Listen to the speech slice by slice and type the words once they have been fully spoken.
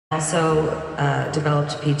Also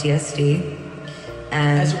developed PTSD,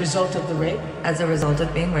 and as a result of the rape? As a result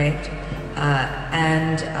of being raped,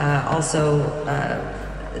 and also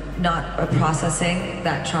not processing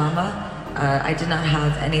that trauma. I did not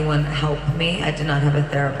have anyone help me. I did not have a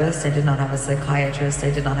therapist. I did not have a psychiatrist.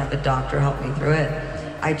 I did not have a doctor help me through it.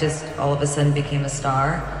 I just all of a sudden became a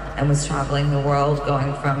star and was traveling the world,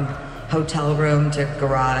 going from hotel room to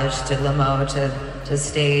garage to limo to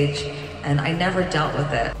stage, and I never dealt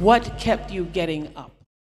with it. What kept you getting up?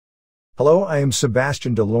 Hello, I am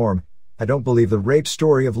Sebastian Delorme. I don't believe the rape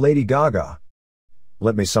story of Lady Gaga.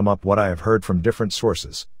 Let me sum up what I have heard from different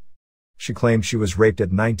sources. She claimed she was raped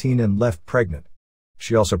at 19 and left pregnant.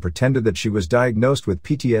 She also pretended that she was diagnosed with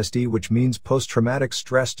PTSD, which means post-traumatic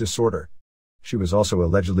stress disorder. She was also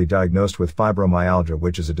allegedly diagnosed with fibromyalgia,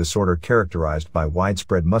 which is a disorder characterized by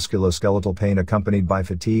widespread musculoskeletal pain accompanied by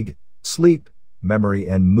fatigue, sleep, memory,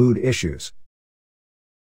 and mood issues.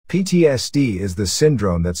 PTSD is the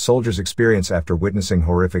syndrome that soldiers experience after witnessing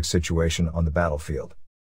horrific situation on the battlefield.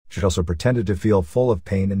 She also pretended to feel full of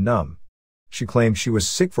pain and numb. She claimed she was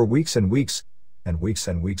sick for weeks and weeks, and weeks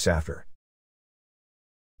and weeks after.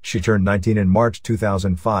 She turned 19 in March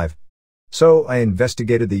 2005. So I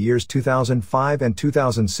investigated the years 2005 and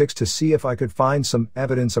 2006 to see if I could find some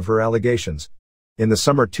evidence of her allegations. In the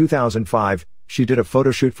summer 2005, she did a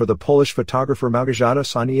photo shoot for the Polish photographer Małgorzata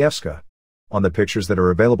Soniewska. On the pictures that are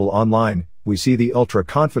available online, we see the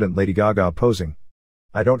ultra-confident Lady Gaga posing.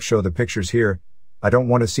 I don't show the pictures here. I don't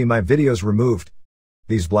want to see my videos removed.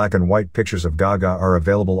 These black and white pictures of Gaga are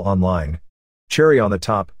available online. Cherry on the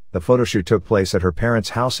top, the photo shoot took place at her parents'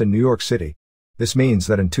 house in New York City. This means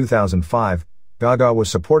that in 2005, Gaga was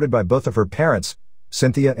supported by both of her parents,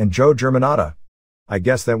 Cynthia and Joe Germanotta. I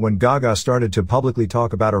guess that when Gaga started to publicly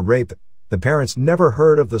talk about a rape, the parents never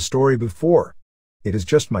heard of the story before. It is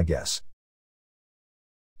just my guess.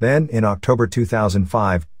 Then, in October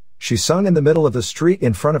 2005, she sung in the middle of the street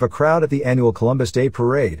in front of a crowd at the annual Columbus Day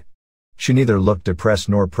Parade. She neither looked depressed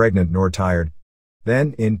nor pregnant nor tired.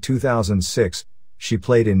 Then, in 2006, she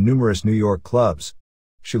played in numerous New York clubs.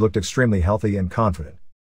 She looked extremely healthy and confident.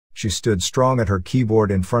 She stood strong at her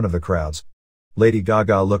keyboard in front of the crowds. Lady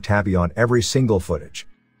Gaga looked happy on every single footage.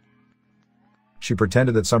 She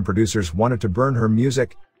pretended that some producers wanted to burn her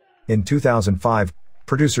music. In 2005,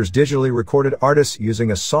 producers digitally recorded artists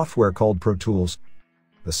using a software called Pro Tools.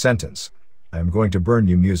 The sentence, "I am going to burn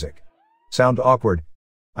you" music, sound awkward.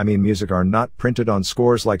 I mean, music are not printed on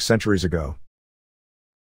scores like centuries ago.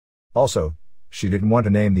 Also, she didn't want to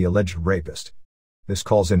name the alleged rapist. This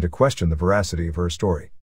calls into question the veracity of her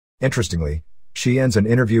story. Interestingly, she ends an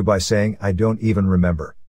interview by saying, "I don't even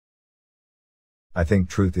remember." I think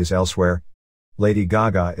truth is elsewhere. Lady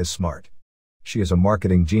Gaga is smart. She is a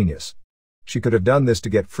marketing genius. She could have done this to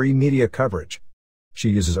get free media coverage. She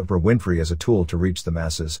uses Oprah Winfrey as a tool to reach the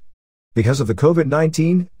masses. Because of the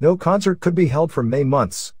COVID-19, no concert could be held for May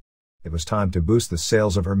months. It was time to boost the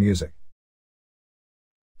sales of her music.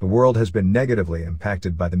 The world has been negatively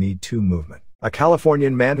impacted by the Me Too movement. A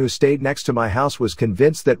Californian man who stayed next to my house was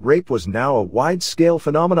convinced that rape was now a wide-scale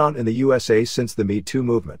phenomenon in the USA since the Me Too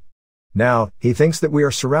movement. Now, he thinks that we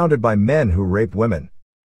are surrounded by men who rape women.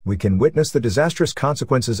 We can witness the disastrous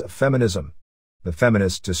consequences of feminism. The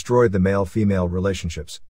feminists destroyed the male-female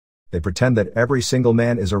relationships. They pretend that every single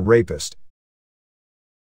man is a rapist.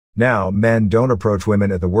 Now, men don't approach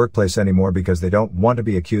women at the workplace anymore because they don't want to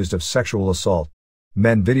be accused of sexual assault.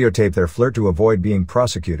 Men videotape their flirt to avoid being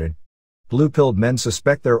prosecuted. Blue-pilled men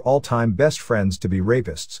suspect their all-time best friends to be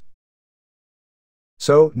rapists.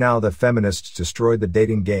 So, now the feminists destroyed the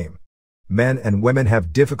dating game. Men and women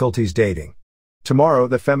have difficulties dating. Tomorrow,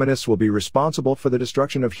 the feminists will be responsible for the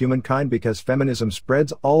destruction of humankind because feminism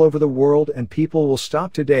spreads all over the world and people will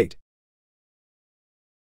stop to date.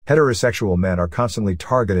 Heterosexual men are constantly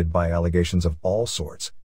targeted by allegations of all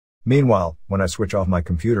sorts. Meanwhile, when I switch off my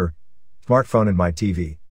computer, smartphone and my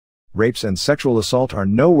TV, rapes and sexual assault are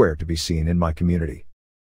nowhere to be seen in my community.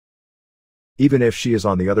 Even if she is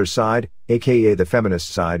on the other side, aka the feminist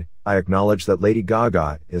side, I acknowledge that Lady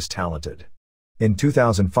Gaga is talented. In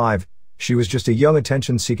 2005, she was just a young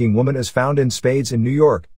attention-seeking woman as found in spades in New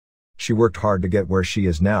York. She worked hard to get where she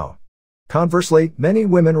is now. Conversely, many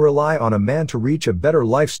women rely on a man to reach a better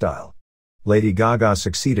lifestyle. Lady Gaga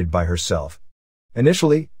succeeded by herself.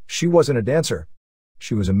 Initially, she wasn't a dancer.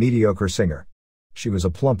 She was a mediocre singer. She was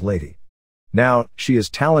a plump lady. Now, she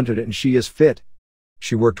is talented and she is fit.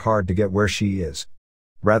 She worked hard to get where she is.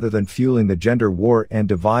 Rather than fueling the gender war and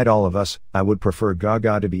divide all of us, I would prefer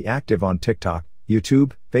Gaga to be active on TikTok,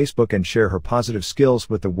 YouTube, Facebook, and share her positive skills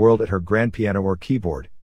with the world at her grand piano or keyboard.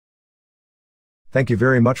 Thank you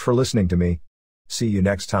very much for listening to me. See you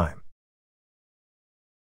next time.